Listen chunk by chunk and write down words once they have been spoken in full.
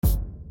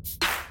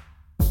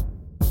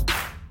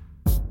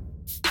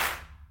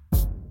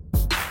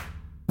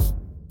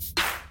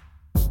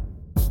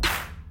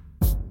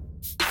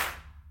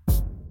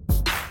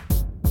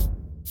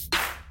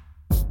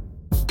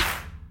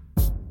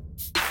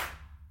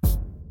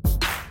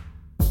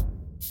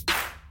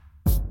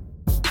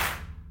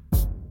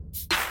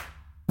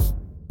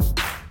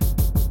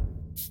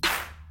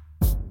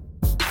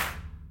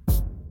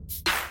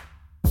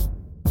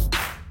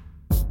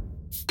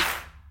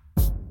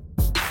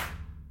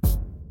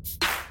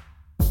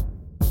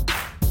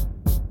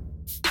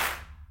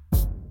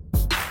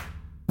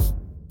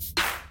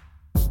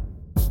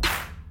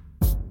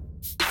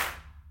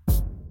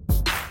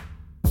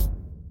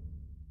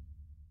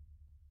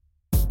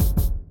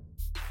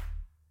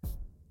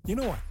You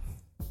know what?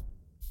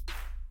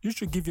 You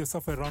should give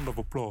yourself a round of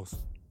applause.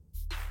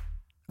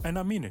 And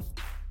I mean it.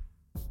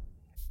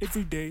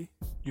 Every day,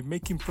 you're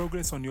making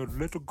progress on your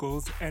little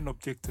goals and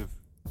objective.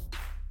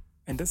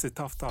 And that's a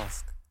tough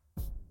task.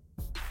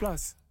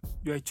 Plus,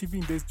 you're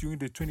achieving this during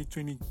the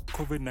 2020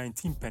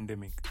 COVID-19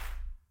 pandemic.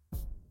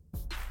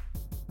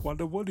 While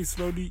the world is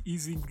slowly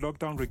easing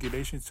lockdown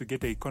regulations to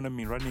get the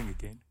economy running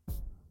again,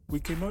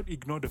 we cannot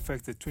ignore the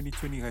fact that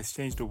 2020 has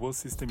changed the world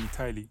system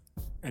entirely,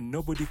 and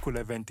nobody could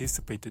have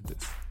anticipated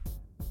this.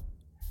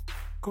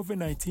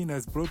 COVID-19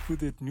 has brought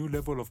with it new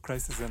level of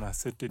crisis and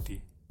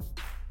uncertainty.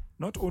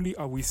 Not only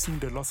are we seeing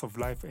the loss of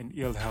life and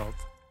ill health,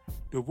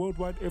 the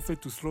worldwide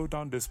effort to slow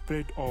down the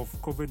spread of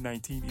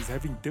COVID-19 is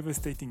having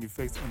devastating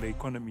effects on the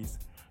economies,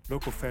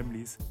 local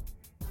families,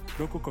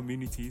 local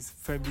communities,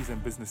 families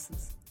and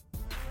businesses.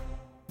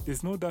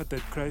 There's no doubt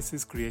that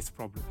crisis creates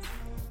problems,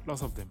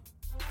 lots of them.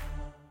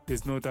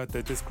 There's no doubt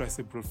that this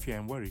crisis brought fear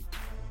and worry.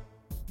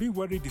 Being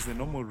worried is a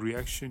normal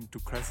reaction to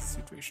crisis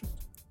situations.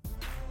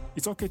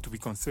 It's okay to be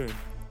concerned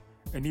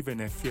and even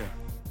have fear.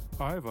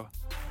 However,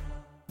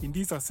 in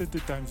these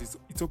uncertain times,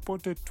 it's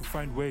important to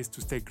find ways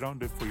to stay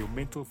grounded for your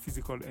mental,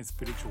 physical, and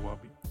spiritual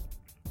well-being.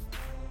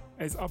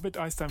 As Albert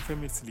Einstein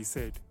famously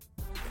said,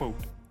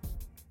 quote,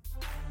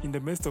 "In the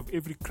midst of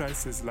every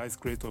crisis lies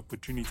great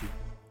opportunity,"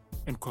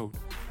 end quote.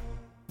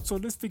 So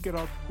let's figure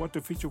out what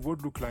the future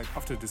would look like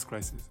after this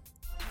crisis,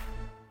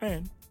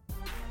 and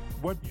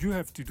what you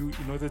have to do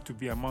in order to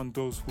be among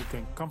those who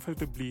can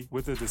comfortably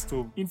weather the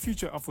storm in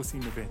future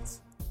unforeseen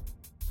events.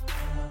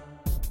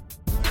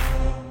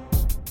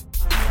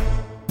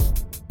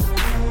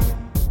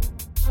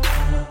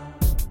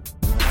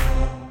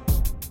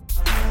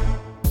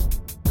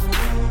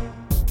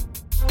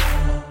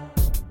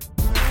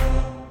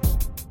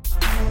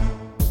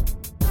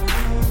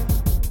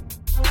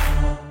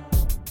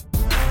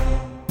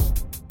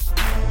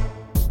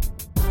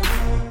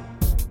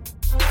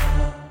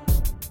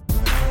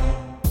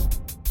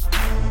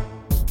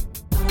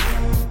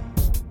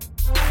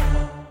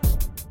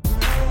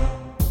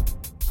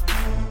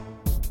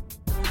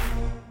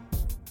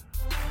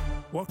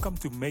 Welcome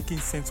to Making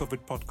Sense of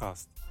It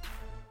podcast,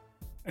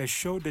 a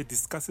show that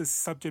discusses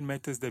subject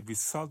matters that we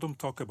seldom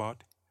talk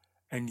about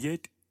and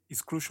yet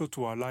is crucial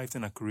to our lives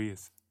and our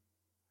careers.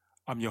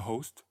 I'm your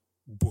host,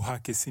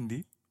 Buhake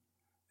Cindy,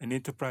 an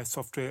enterprise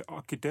software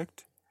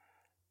architect,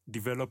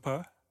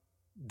 developer,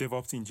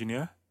 DevOps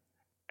engineer,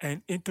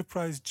 and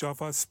enterprise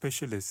Java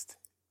specialist.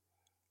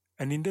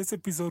 And in this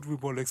episode, we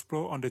will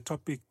explore on the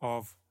topic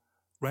of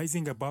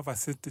rising above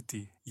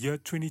uncertainty, year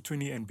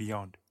 2020 and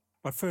beyond.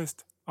 But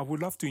first, I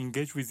would love to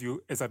engage with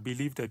you as I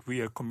believe that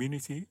we are a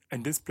community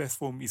and this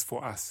platform is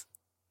for us.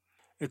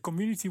 A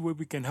community where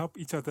we can help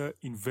each other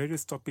in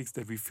various topics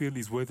that we feel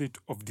is worthy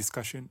of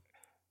discussion,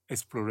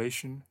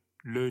 exploration,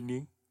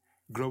 learning,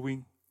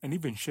 growing, and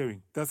even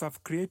sharing. Thus,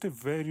 I've created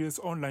various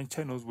online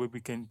channels where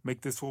we can make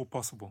this all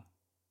possible.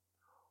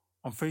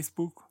 On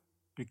Facebook,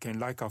 you can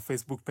like our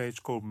Facebook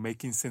page called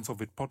Making Sense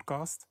of It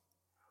podcast.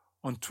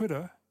 On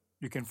Twitter,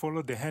 you can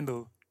follow the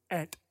handle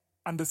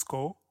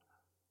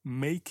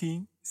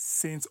 @_making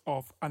sense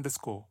of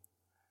 _.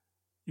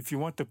 If you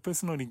want a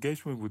personal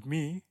engagement with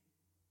me,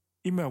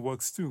 email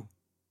works too.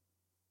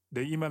 The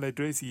email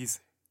address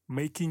is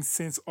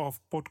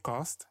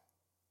makingsenseofpodcast,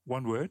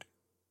 one word,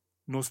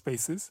 no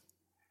spaces,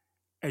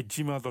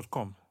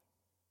 @gmail.com.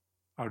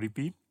 I'll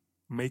repeat,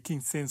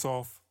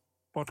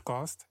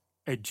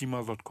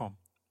 makingsenseofpodcast@gmail.com.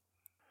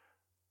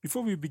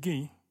 Before we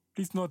begin,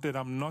 please note that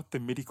I'm not a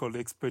medical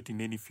expert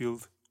in any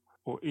field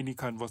or any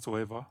kind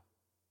whatsoever.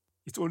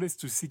 It's always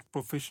to seek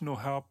professional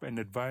help and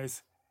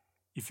advice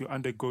if you're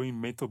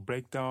undergoing mental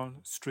breakdown,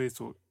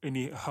 stress, or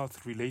any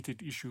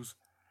health-related issues,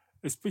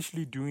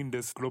 especially during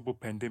this global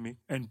pandemic,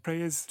 and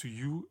prayers to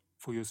you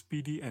for your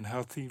speedy and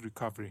healthy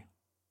recovery.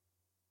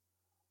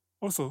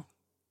 Also,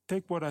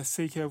 take what I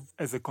say here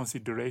as a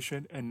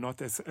consideration and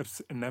not as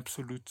an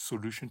absolute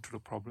solution to the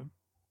problem.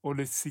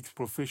 Always seek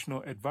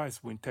professional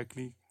advice when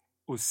tackling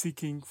or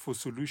seeking for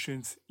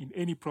solutions in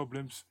any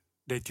problems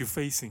that you're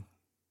facing.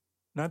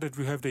 Now that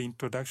we have the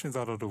introductions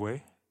out of the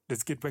way,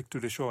 let's get back to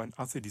the show and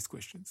answer these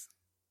questions.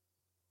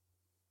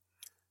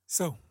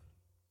 So,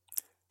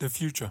 the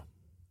future.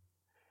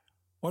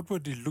 What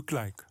would it look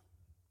like?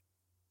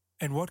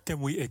 And what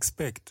can we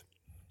expect?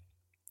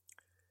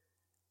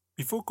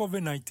 Before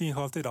COVID-19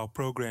 halted our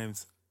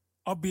programs,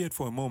 albeit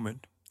for a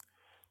moment,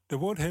 the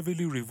world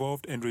heavily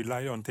revolved and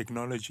relied on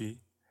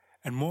technology,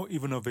 and more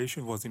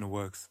innovation was in the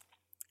works.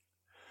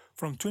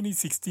 From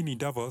 2016 in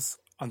Davos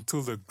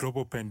until the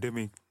global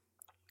pandemic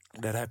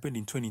that happened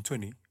in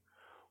 2020,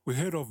 we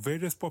heard of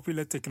various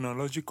popular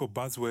technological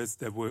buzzwords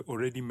that were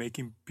already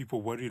making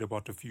people worried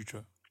about the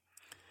future.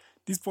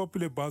 These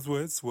popular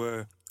buzzwords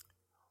were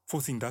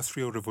fourth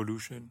industrial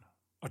revolution,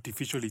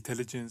 artificial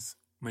intelligence,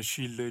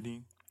 machine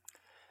learning,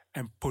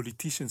 and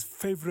politicians'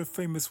 favorite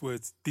famous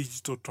words,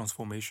 digital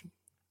transformation.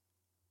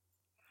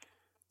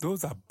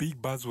 Those are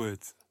big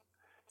buzzwords,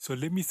 so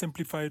let me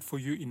simplify it for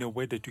you in a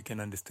way that you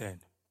can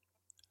understand.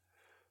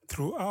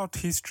 Throughout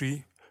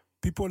history,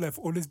 People have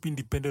always been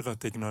dependent on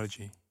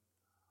technology.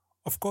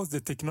 Of course,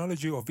 the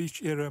technology of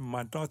each era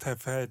might not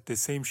have had the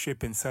same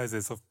shape and size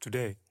as of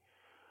today,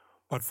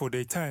 but for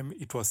their time,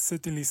 it was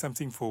certainly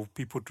something for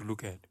people to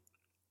look at.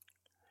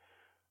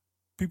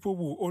 People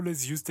will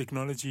always use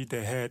technology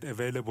they had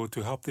available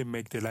to help them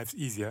make their lives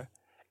easier,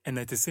 and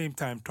at the same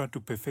time try to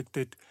perfect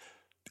it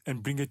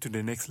and bring it to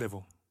the next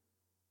level.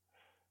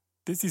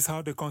 This is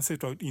how the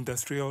concept of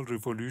industrial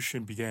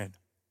revolution began.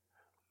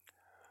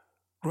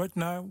 Right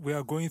now, we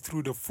are going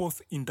through the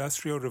fourth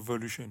industrial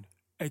revolution,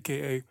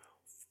 aka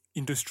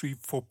Industry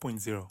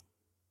 4.0.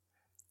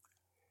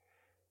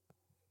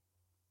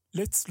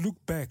 Let's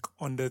look back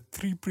on the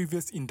three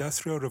previous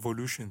industrial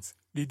revolutions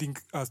leading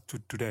us to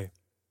today.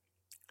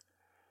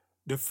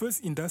 The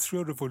first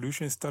industrial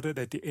revolution started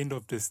at the end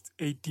of the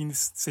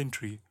 18th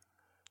century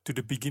to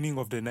the beginning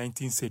of the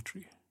 19th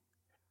century.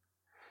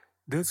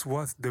 This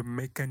was the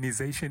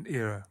mechanization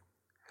era.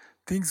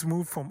 Things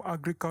moved from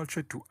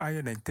agriculture to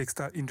iron and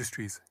textile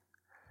industries.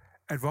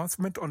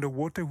 Advancement on the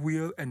water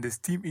wheel and the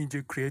steam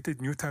engine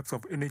created new types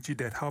of energy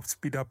that helped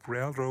speed up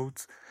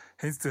railroads,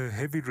 hence the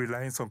heavy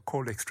reliance on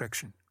coal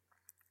extraction.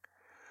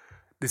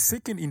 The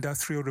second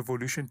industrial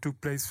revolution took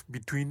place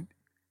between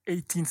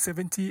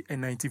 1870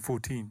 and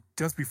 1914,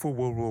 just before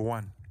World War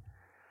I.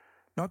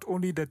 Not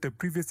only that the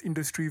previous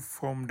industry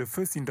from the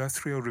first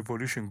industrial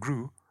revolution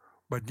grew,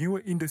 but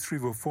newer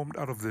industries were formed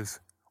out of this: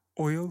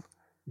 oil,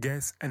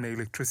 gas, and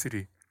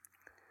electricity.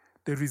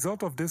 The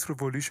result of this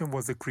revolution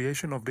was the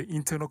creation of the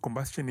internal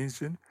combustion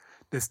engine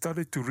that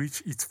started to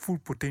reach its full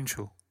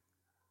potential.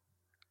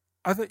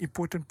 Other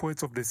important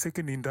points of the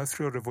second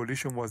industrial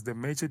revolution was the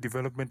major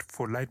development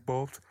for light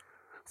bulbs,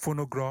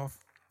 phonograph,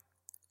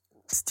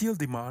 steel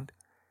demand,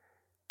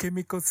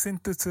 chemical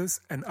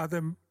synthesis, and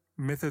other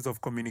methods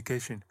of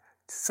communication,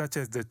 such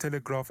as the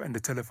telegraph and the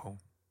telephone.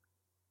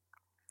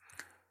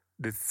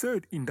 The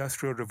third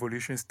industrial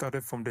revolution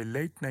started from the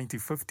late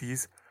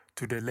 1950s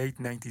to the late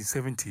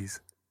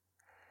 1970s.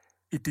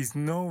 It is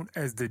known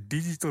as the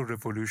digital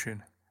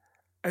revolution,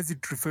 as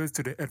it refers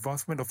to the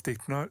advancement of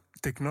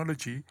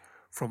technology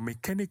from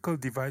mechanical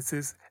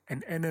devices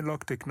and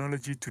analog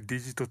technology to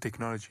digital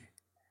technology.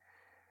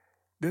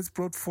 This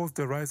brought forth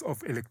the rise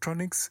of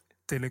electronics,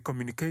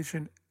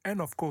 telecommunication,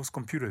 and of course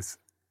computers.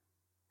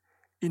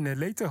 In the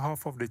later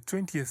half of the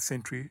 20th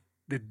century,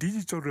 the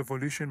digital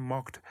revolution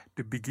marked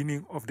the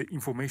beginning of the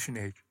information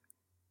age.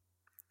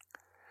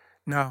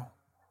 Now,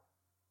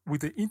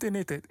 with the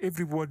internet at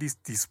everybody's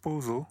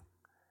disposal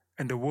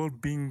and the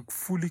world being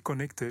fully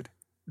connected,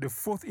 the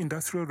fourth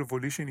industrial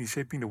revolution is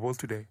shaping the world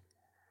today.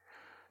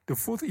 The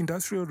fourth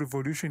industrial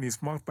revolution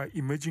is marked by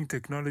emerging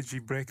technology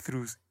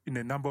breakthroughs in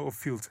a number of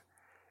fields,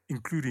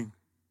 including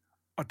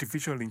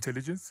artificial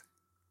intelligence,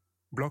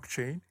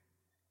 blockchain,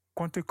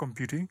 quantum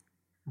computing,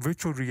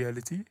 virtual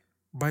reality,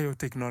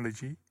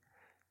 biotechnology,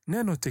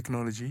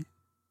 nanotechnology,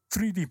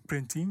 3D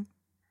printing,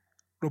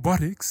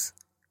 robotics,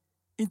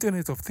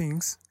 Internet of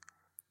Things,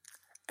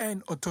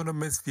 and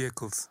autonomous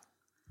vehicles.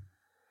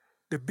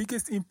 The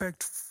biggest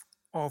impact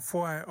of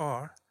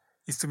 4IR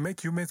is to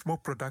make humans more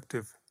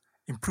productive,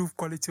 improve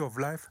quality of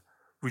life,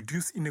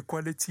 reduce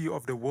inequality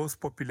of the world's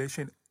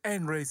population,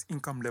 and raise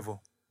income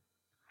level.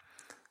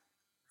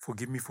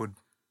 Forgive me for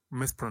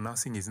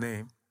mispronouncing his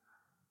name,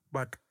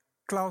 but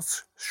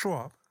Klaus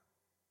Schwab,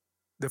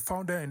 the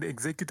founder and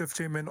executive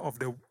chairman of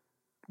the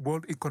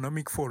World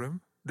Economic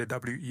Forum, the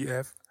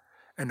WEF,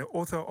 and the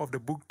author of the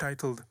book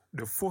titled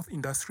The Fourth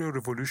Industrial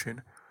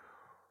Revolution,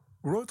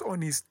 wrote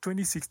on his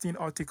 2016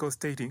 article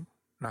stating,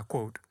 and I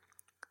quote,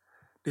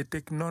 "The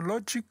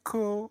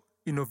technological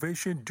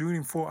innovation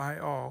during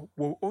 4IR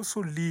will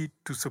also lead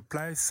to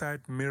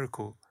supply-side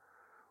miracle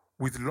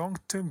with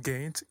long-term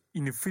gains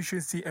in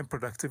efficiency and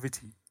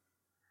productivity.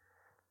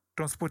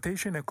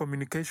 Transportation and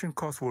communication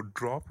costs will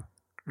drop,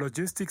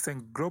 logistics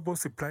and global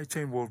supply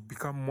chain will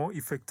become more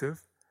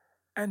effective,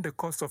 and the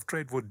cost of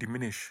trade will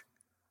diminish,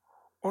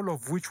 all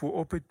of which will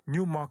open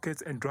new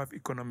markets and drive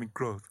economic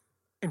growth."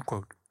 End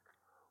quote.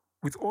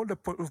 With all the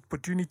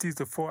opportunities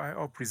the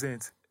 4IR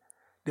presents,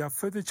 there are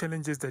further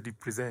challenges that it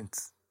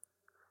presents.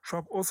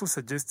 Schwab also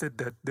suggested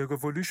that the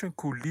revolution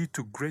could lead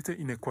to greater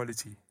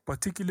inequality,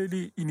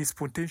 particularly in its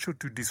potential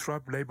to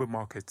disrupt labor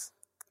markets.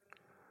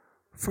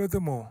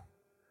 Furthermore,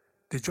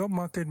 the job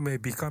market may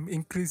become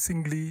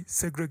increasingly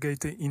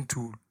segregated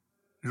into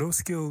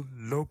low-skill,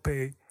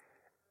 low-pay,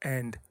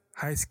 and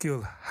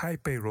high-skill,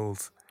 high-pay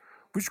roles,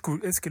 which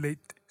could escalate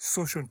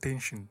social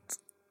tensions.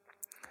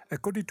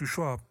 According to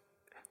Schwab,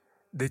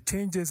 the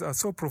changes are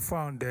so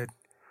profound that,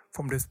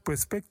 from the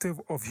perspective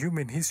of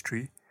human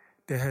history,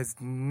 there has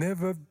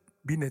never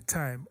been a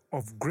time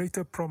of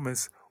greater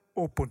promise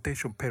or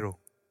potential peril.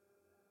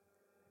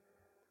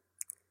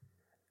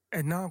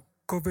 And now,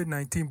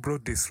 COVID-19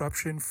 brought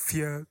disruption,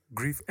 fear,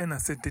 grief, and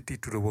uncertainty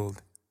to the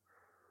world.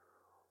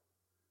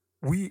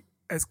 We,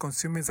 as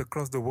consumers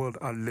across the world,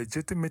 are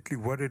legitimately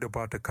worried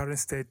about the current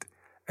state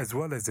as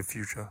well as the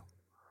future.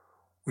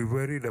 We're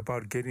worried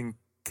about getting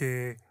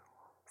care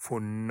for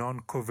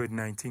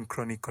non-COVID-19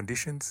 chronic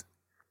conditions.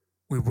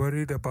 We're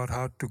worried about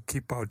how to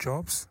keep our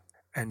jobs.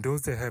 and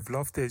those that have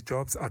lost their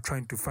jobs are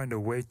trying to find a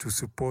way to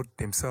support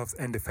themselves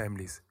and their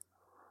families.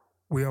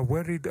 We are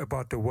worried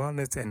about the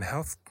wellness and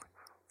health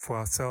for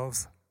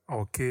ourselves,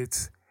 our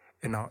kids,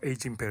 and our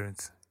aging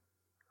parents.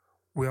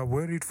 We are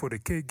worried for the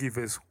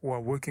caregivers who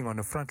are working on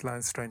the front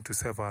lines trying to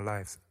save our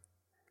lives.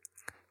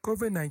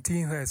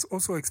 COVID-19 has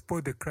also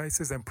exposed the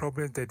crises and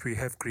problems that we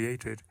have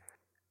created.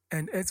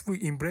 And as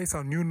we embrace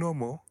our new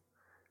normal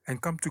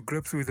and come to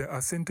grips with the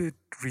accented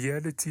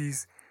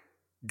realities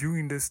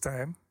during this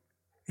time,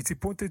 it's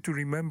important to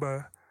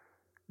remember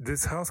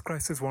this health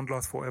crisis won't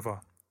last forever.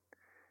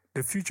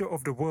 The future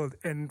of the world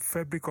and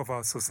fabric of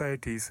our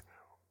societies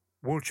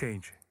will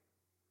change.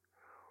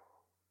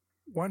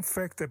 One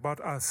fact about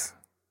us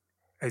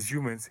as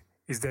humans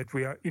is that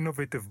we are an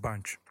innovative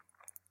bunch,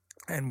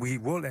 and we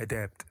will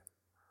adapt.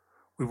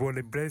 We will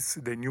embrace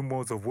the new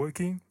modes of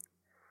working.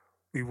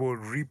 We will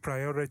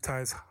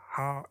reprioritize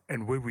how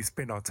and where we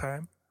spend our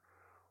time.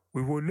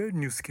 We will learn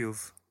new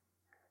skills,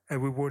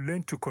 and we will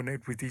learn to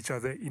connect with each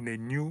other in a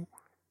new,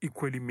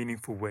 equally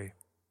meaningful way.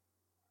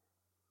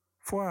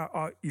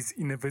 4IR is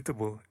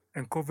inevitable,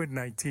 and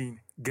COVID-19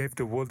 gave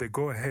the world a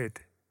go-ahead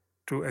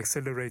to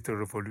accelerate the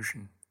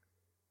revolution.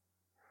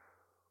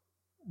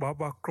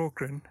 Barbara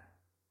Corcoran,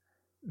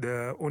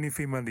 the only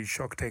female in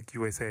Shock Tech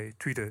USA,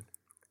 tweeted,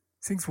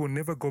 "Things will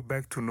never go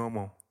back to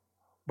normal,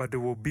 but there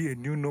will be a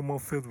new normal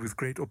filled with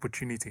great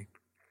opportunity.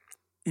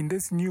 In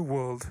this new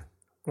world,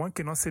 one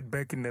cannot sit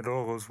back in the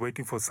laurels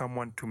waiting for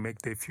someone to make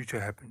their future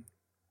happen.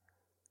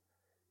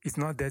 It's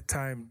not that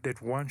time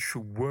that one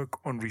should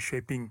work on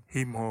reshaping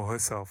him or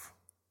herself.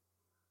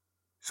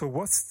 So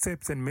what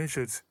steps and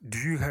measures do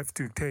you have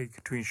to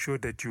take to ensure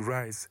that you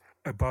rise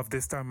above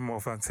this time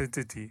of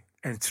uncertainty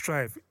and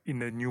strive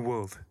in a new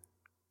world?"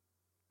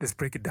 Let's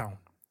break it down.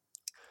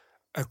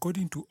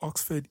 According to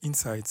Oxford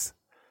Insights,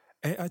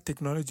 AI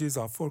technologies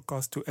are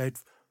forecast to add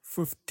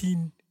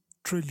 $15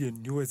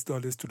 trillion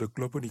to the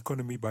global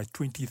economy by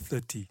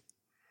 2030.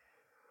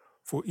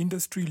 For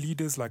industry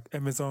leaders like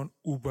Amazon,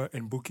 Uber,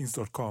 and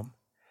Bookings.com,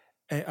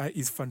 AI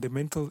is a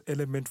fundamental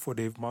element for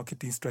their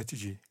marketing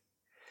strategy.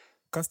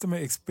 Customer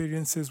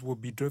experiences will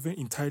be driven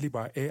entirely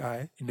by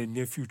AI in the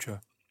near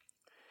future.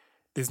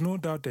 There's no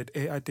doubt that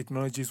AI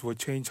technologies will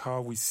change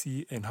how we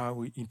see and how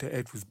we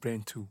interact with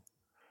brand too.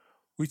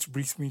 Which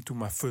brings me to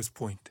my first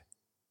point.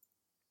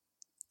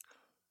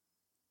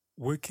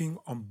 Working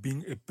on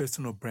being a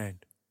personal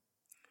brand.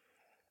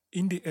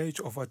 In the age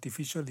of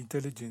artificial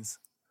intelligence,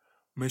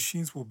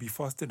 machines will be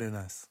faster than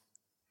us.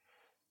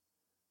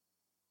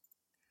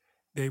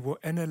 They will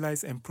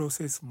analyze and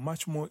process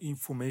much more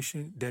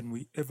information than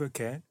we ever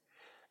can,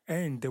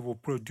 and they will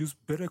produce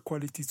better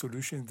quality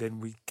solutions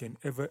than we can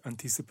ever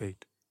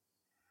anticipate.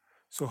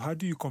 So how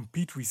do you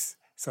compete with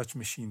such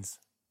machines?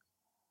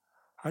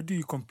 How do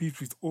you compete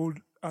with all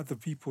other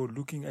people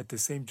looking at the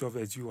same job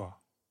as you are?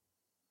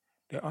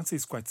 The answer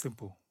is quite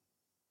simple.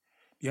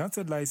 The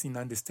answer lies in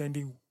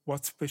understanding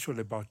what's special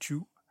about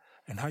you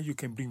and how you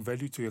can bring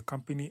value to your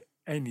company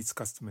and its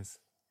customers.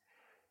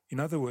 In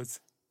other words,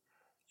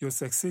 your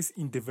success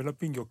in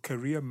developing your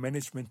career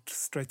management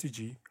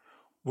strategy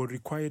will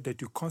require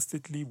that you're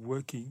constantly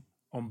working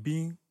on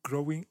being,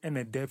 growing, and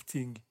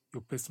adapting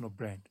your personal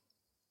brand.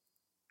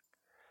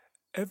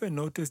 Ever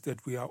notice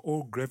that we are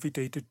all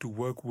gravitated to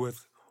work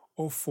with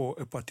or for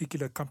a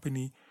particular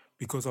company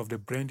because of the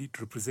brand it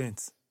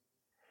represents?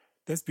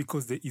 That's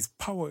because there is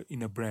power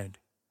in a brand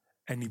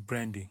and in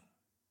branding.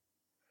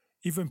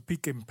 Even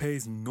Pick n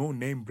Pay's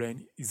no-name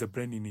brand is a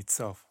brand in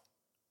itself.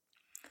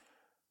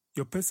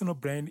 Your personal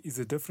brand is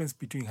the difference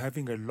between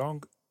having a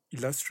long,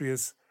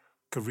 illustrious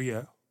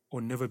career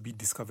or never be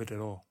discovered at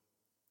all.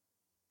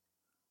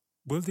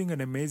 Building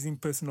an amazing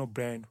personal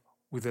brand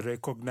with a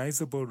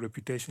recognizable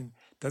reputation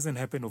doesn't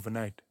happen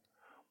overnight,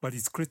 but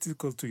it's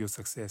critical to your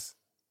success.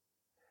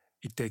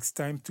 It takes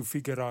time to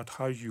figure out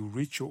how you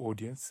reach your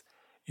audience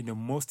in the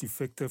most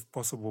effective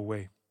possible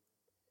way.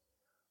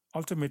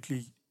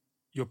 Ultimately,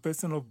 your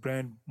personal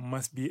brand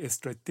must be a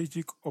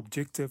strategic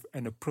objective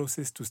and a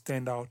process to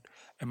stand out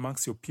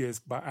amongst your peers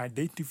by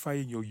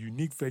identifying your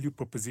unique value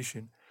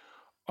proposition,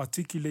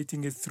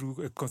 articulating it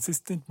through a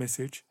consistent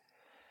message,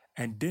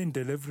 and then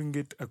delivering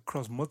it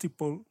across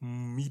multiple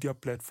media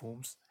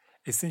platforms,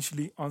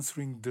 essentially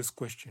answering this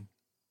question: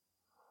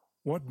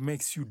 what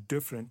makes you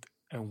different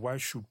and why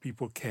should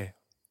people care?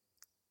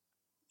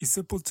 In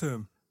simple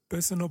terms,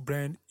 personal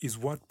brand is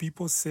what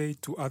people say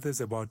to others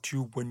about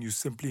you when you're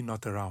simply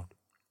not around.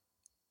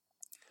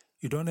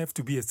 You don't have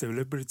to be a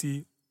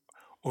celebrity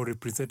or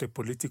represent a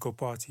political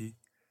party.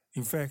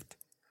 In fact,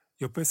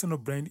 your personal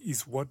brand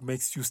is what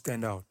makes you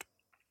stand out.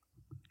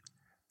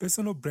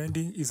 Personal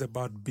branding is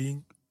about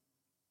being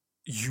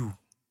you,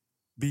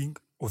 being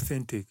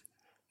authentic,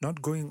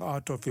 not going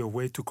out of your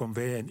way to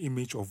convey an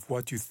image of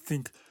what you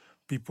think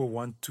people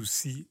want to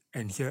see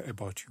and hear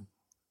about you.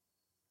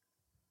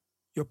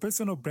 Your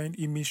personal brand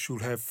image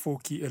should have 4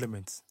 key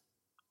elements.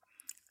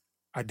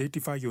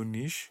 Identify your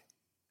niche,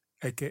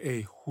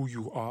 aka who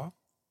you are.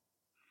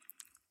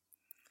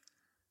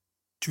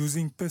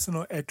 choosing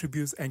personal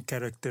attributes and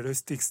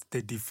characteristics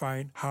that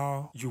define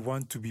how you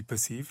want to be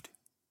perceived,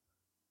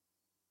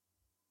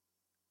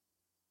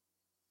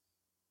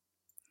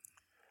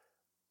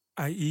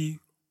 i.e.,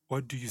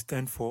 what do you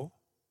stand for,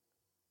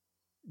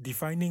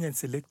 defining and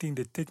selecting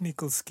the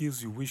technical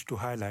skills you wish to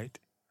highlight,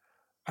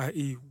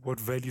 i.e., what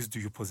values do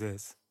you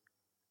possess,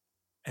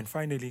 and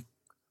finally,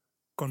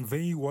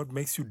 conveying what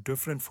makes you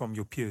different from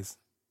your peers.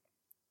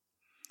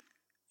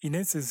 In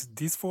essence,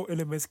 these 4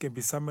 elements can be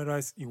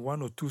summarized in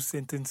 1 or 2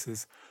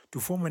 sentences to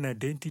form an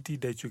identity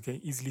that you can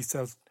easily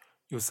sell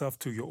yourself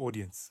to your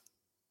audience.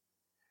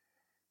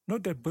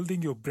 Note that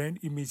building your brand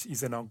image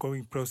is an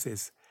ongoing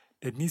process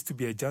that needs to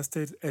be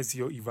adjusted as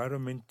your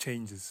environment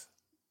changes.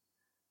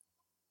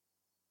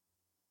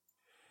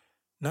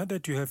 Now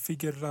that you have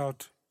figured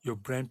out your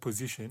brand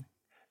position,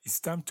 it's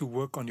time to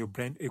work on your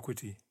brand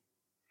equity.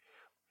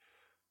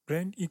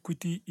 Brand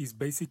equity is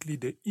basically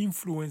the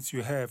influence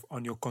you have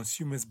on your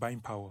consumers' buying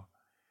power.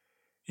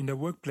 In the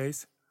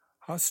workplace,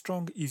 how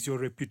strong is your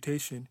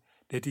reputation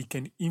that it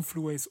can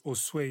influence or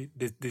sway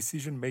the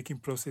decision-making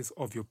process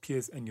of your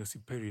peers and your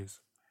superiors?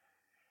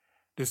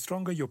 The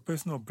stronger your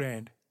personal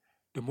brand,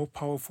 the more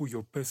powerful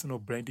your personal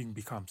branding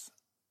becomes.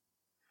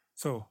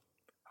 So,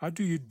 how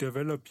do you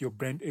develop your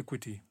brand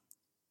equity?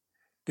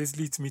 This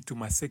leads me to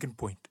my second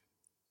point.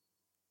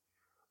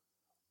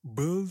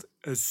 Build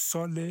a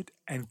solid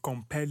and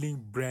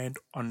compelling brand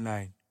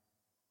online.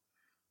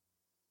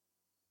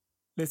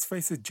 Let's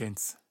face it,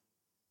 gents.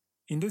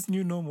 In this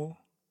new normal,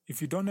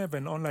 if you don't have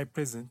an online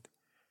presence,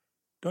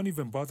 don't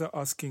even bother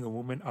asking a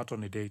woman out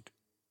on a date.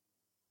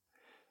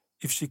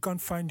 If she can't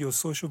find your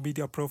social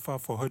media profile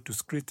for her to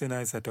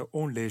scrutinize at her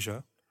own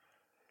leisure,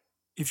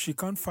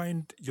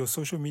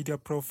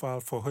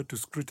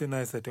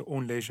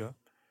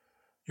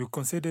 you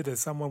considered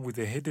as someone with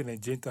a hidden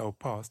agenda or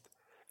past,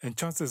 and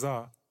chances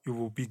are you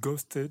will be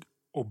ghosted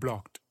or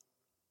blocked.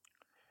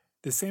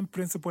 The same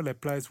principle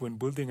applies when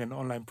building an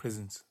online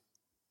presence.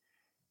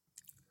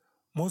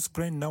 Most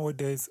brands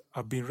nowadays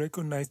are being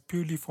recognized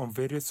purely from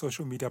various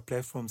social media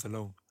platforms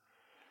alone.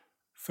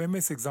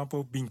 Famous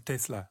example being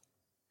Tesla,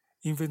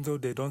 even though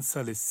they don't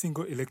sell a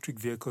single electric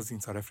vehicles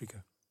in South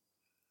Africa.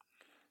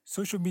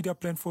 Social media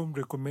platform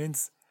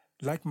recommends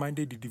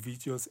like-minded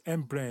individuals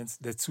and brands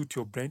that suit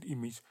your brand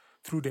image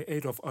through the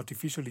aid of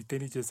artificial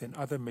intelligence and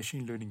other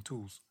machine learning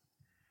tools.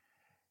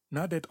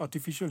 Now that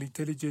artificial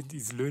intelligence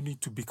is learning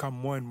to become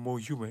more and more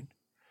human,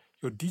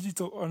 your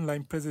digital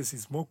online presence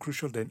is more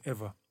crucial than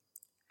ever.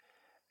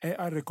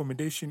 AI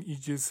recommendation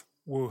engines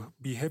will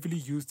be heavily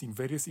used in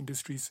various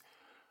industries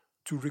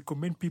to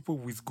recommend people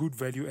with good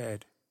value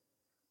add,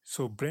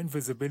 so brand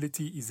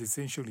visibility is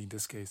essential in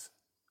this case.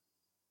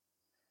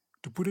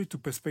 To put it to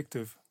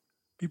perspective,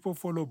 people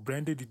follow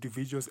branded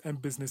individuals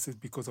and businesses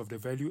because of the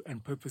value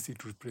and purpose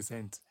it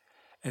represents,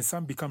 and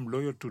some become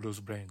loyal to those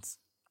brands.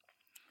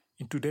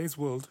 In today's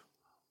world,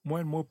 more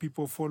and more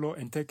people follow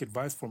and take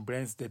advice from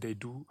brands that they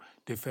do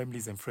their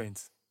families and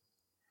friends.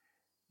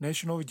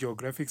 National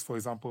Geographic, for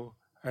example,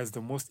 has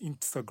the most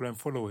Instagram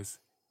followers.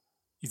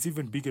 It's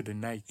even bigger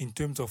than Nike in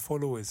terms of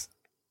followers.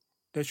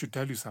 That should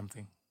tell you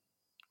something.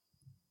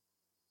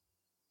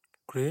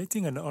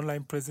 Creating an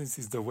online presence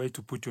is the way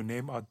to put your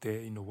name out there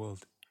in the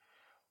world.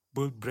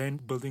 Build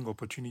brand building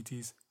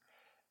opportunities,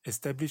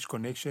 establish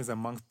connections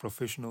amongst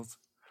professionals,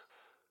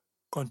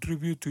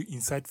 contribute to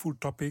insightful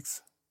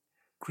topics,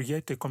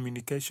 create a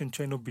communication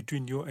channel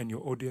between you and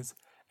your audience,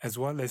 as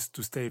well as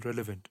to stay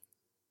relevant.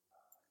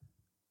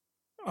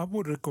 I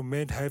would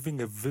recommend having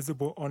a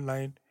visible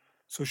online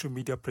social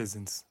media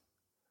presence.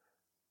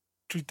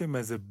 Treat them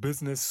as a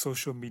business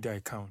social media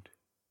account.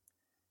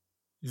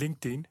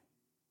 LinkedIn.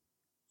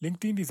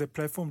 LinkedIn is a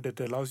platform that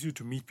allows you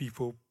to meet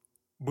people,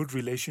 build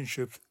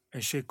relationships,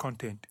 and share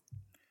content.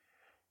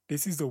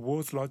 This is the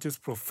world's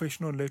largest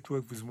professional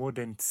network with more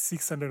than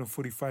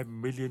 645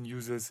 million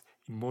users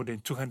in more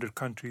than 200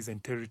 countries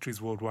and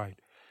territories worldwide.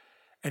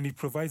 And it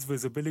provides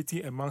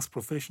visibility amongst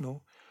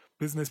professional,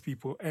 business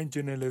people, and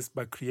journalists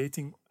by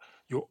creating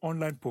your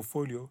online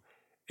portfolio,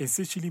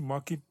 essentially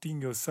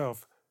marketing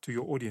yourself to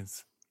your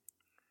audience.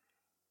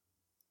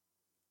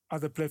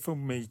 Other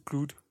platforms may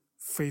include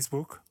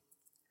Facebook,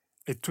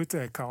 a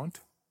Twitter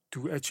account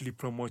to actually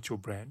promote your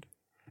brand,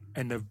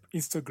 and an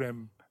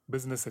Instagram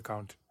business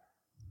account.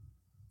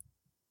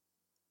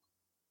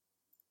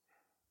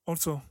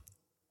 Also,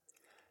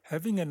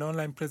 having an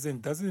online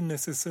presence doesn't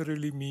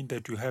necessarily mean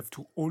that you have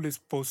to always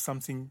post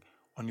something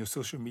on your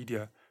social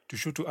media to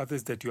show to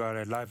others that you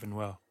are alive and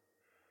well.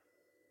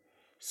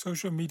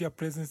 Social media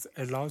presence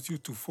allows you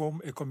to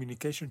form a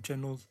communication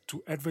channel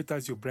to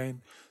advertise your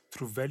brand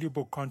through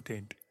valuable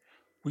content,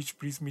 which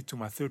brings me to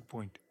my third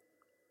point.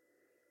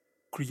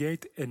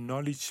 Create a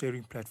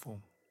knowledge-sharing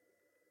platform.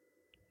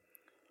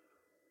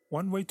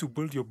 One way to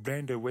build your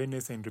brand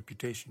awareness and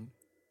reputation,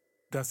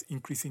 thus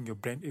increasing your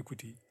brand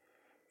equity,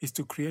 is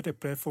to create a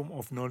platform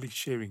of knowledge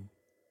sharing.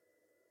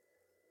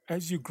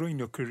 As you grow in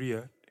your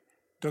career,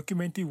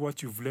 documenting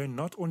what you've learned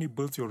not only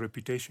builds your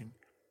reputation,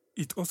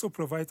 it also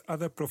provides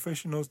other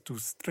professionals to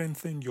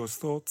strengthen your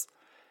thoughts,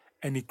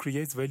 and it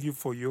creates value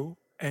for you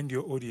and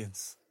your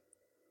audience.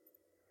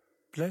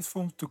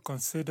 Platforms to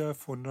consider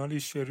for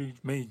knowledge sharing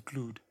may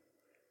include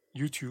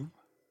YouTube,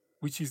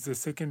 which is the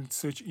second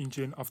search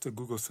engine after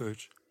Google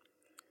search.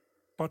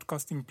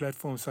 Podcasting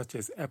platforms such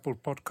as Apple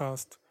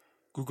Podcast,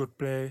 Google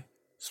Play,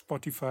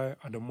 Spotify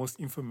are the most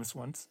infamous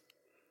ones.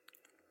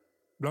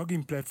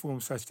 Blogging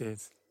platforms such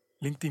as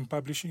LinkedIn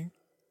Publishing,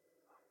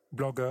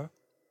 Blogger,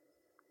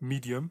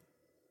 Medium,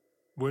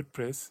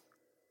 WordPress,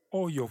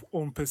 or your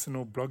own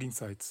personal blogging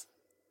sites.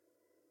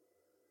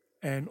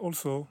 And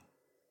also,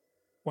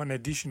 one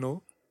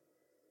additional,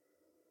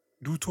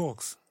 do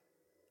talks.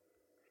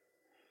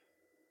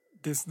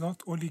 This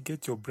not only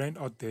gets your brand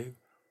out there,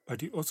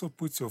 but it also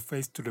puts your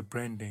face to the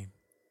brand name.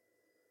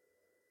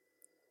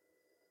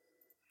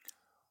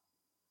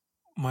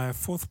 My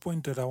fourth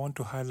point that I want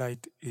to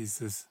highlight is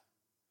this: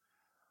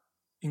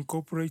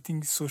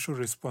 incorporating social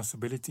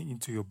responsibility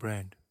into your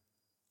brand.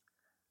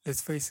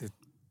 Let's face it,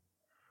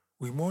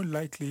 we're more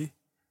likely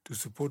to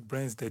support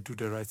brands that do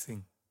the right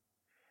thing,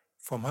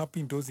 from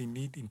helping those in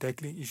need in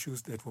tackling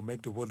issues that will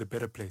make the world a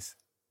better place.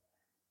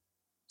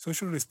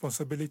 Social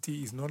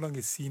responsibility is no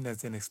longer seen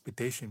as an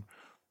expectation,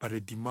 but a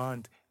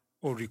demand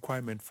or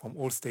requirement from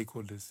all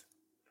stakeholders.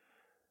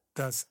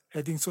 Thus,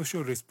 adding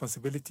social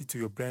responsibility to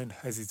your brand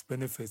has its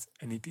benefits,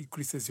 and it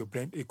increases your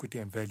brand equity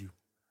and value.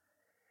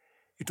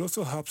 It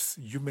also helps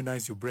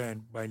humanize your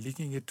brand by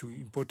linking it to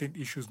important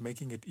issues,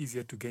 making it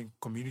easier to gain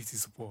community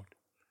support.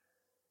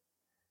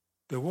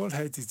 The world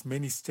has its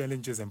many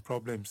challenges and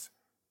problems,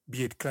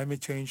 be it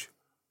climate change,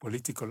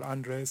 political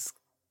unrest,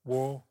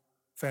 war,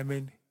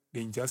 famine,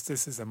 the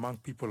injustices among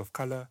people of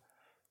color,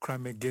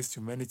 crime against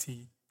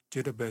humanity,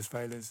 gender-based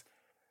violence,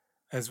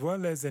 as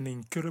well as an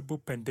incurable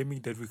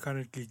pandemic that we're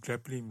currently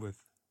grappling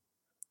with.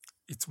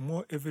 It's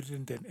more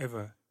evident than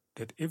ever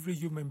that every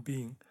human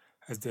being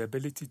has the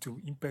ability to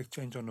impact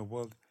change on the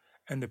world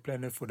and the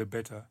planet for the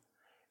better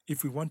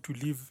if we want to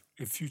live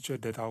a future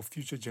that our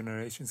future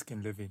generations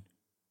can live in.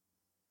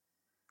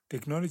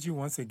 Technology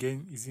once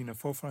again is in the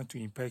forefront to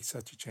impact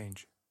such a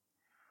change.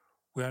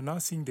 We are now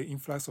seeing the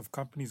influx of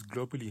companies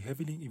globally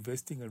heavily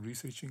investing and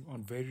researching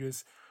on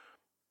various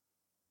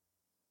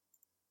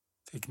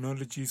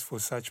technologies for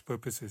such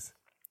purposes.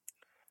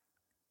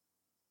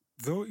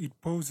 Though it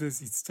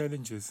poses its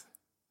challenges,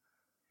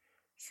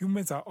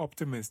 humans are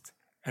optimists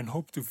and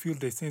hope to feel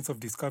their sense of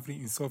discovery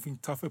in solving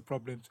tougher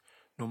problems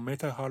no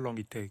matter how long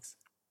it takes.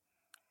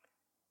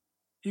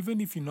 Even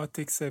if you're not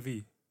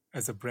tech-savvy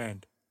as a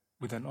brand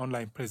with an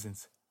online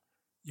presence,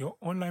 your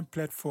online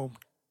platform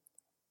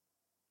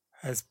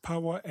has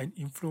power and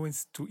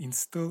influence to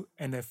instill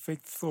and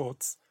affect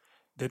thoughts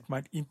that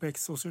might impact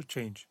social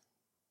change.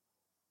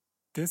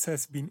 This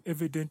has been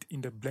evident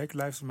in the Black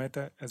Lives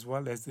Matter as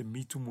well as the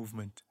Me Too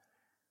movement.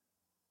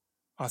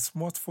 Our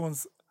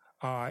smartphones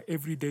are our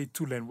everyday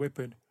tool and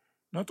weapon,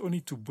 not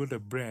only to build a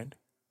brand,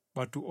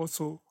 but to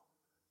also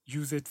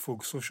use it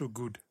for social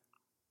good.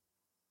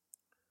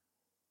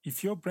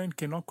 If your brand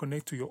cannot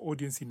connect to your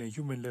audience in a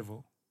human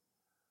level,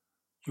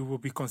 you will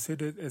be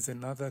considered as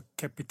another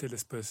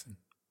capitalist person.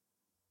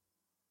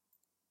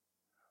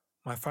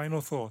 My final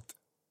thought.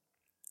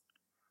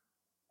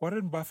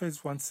 Warren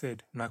Buffett once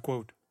said, and I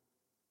quote,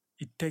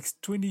 "It takes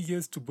 20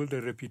 years to build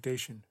a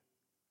reputation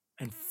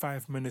and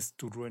 5 minutes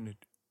to ruin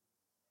it.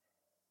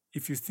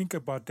 If you think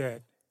about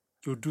that,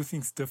 you'll do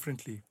things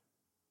differently."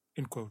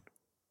 End quote.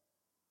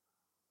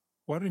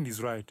 Warren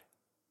is right.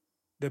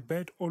 The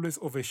bad always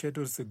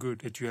overshadows the good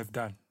that you have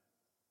done.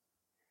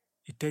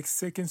 It takes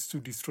seconds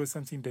to destroy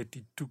something that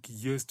it took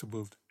years to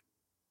build.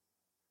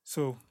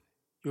 So,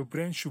 your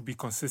brand should be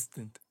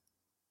consistent.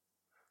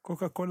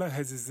 Coca-Cola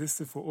has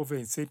existed for over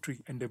a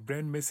century, and the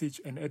brand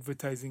message and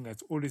advertising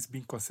has always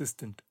been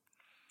consistent.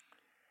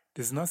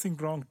 There's nothing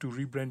wrong to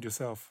rebrand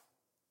yourself.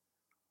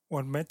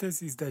 What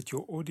matters is that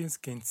your audience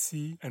can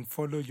see and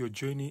follow your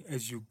journey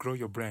as you grow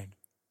your brand.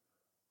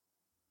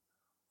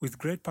 With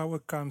great power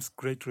comes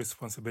great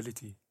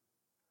responsibility.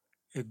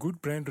 A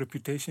good brand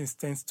reputation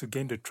stands to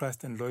gain the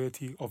trust and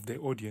loyalty of the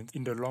audience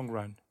in the long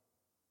run.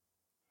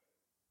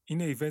 In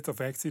the event of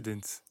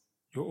accidents,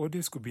 your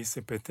audience could be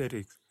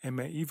sympathetic and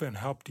may even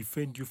help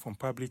defend you from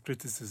public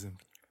criticism.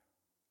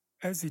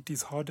 As it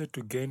is harder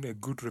to gain a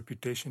good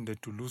reputation than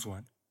to lose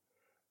one,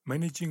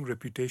 managing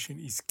reputation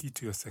is key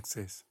to your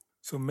success.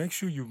 So make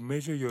sure you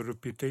measure your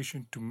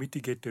reputation to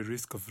mitigate the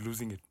risk of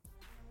losing it.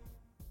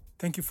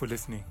 Thank you for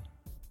listening.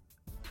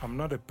 I'm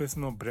not a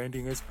personal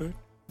branding expert.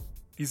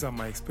 These are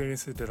my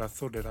experiences that I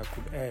thought that I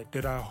could add,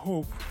 that I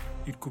hope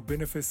it could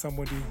benefit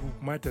somebody who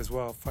might as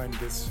well find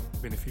this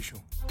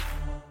beneficial.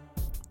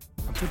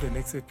 Until the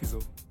next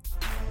episode,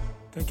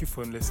 thank you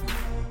for listening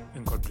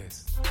and God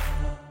bless.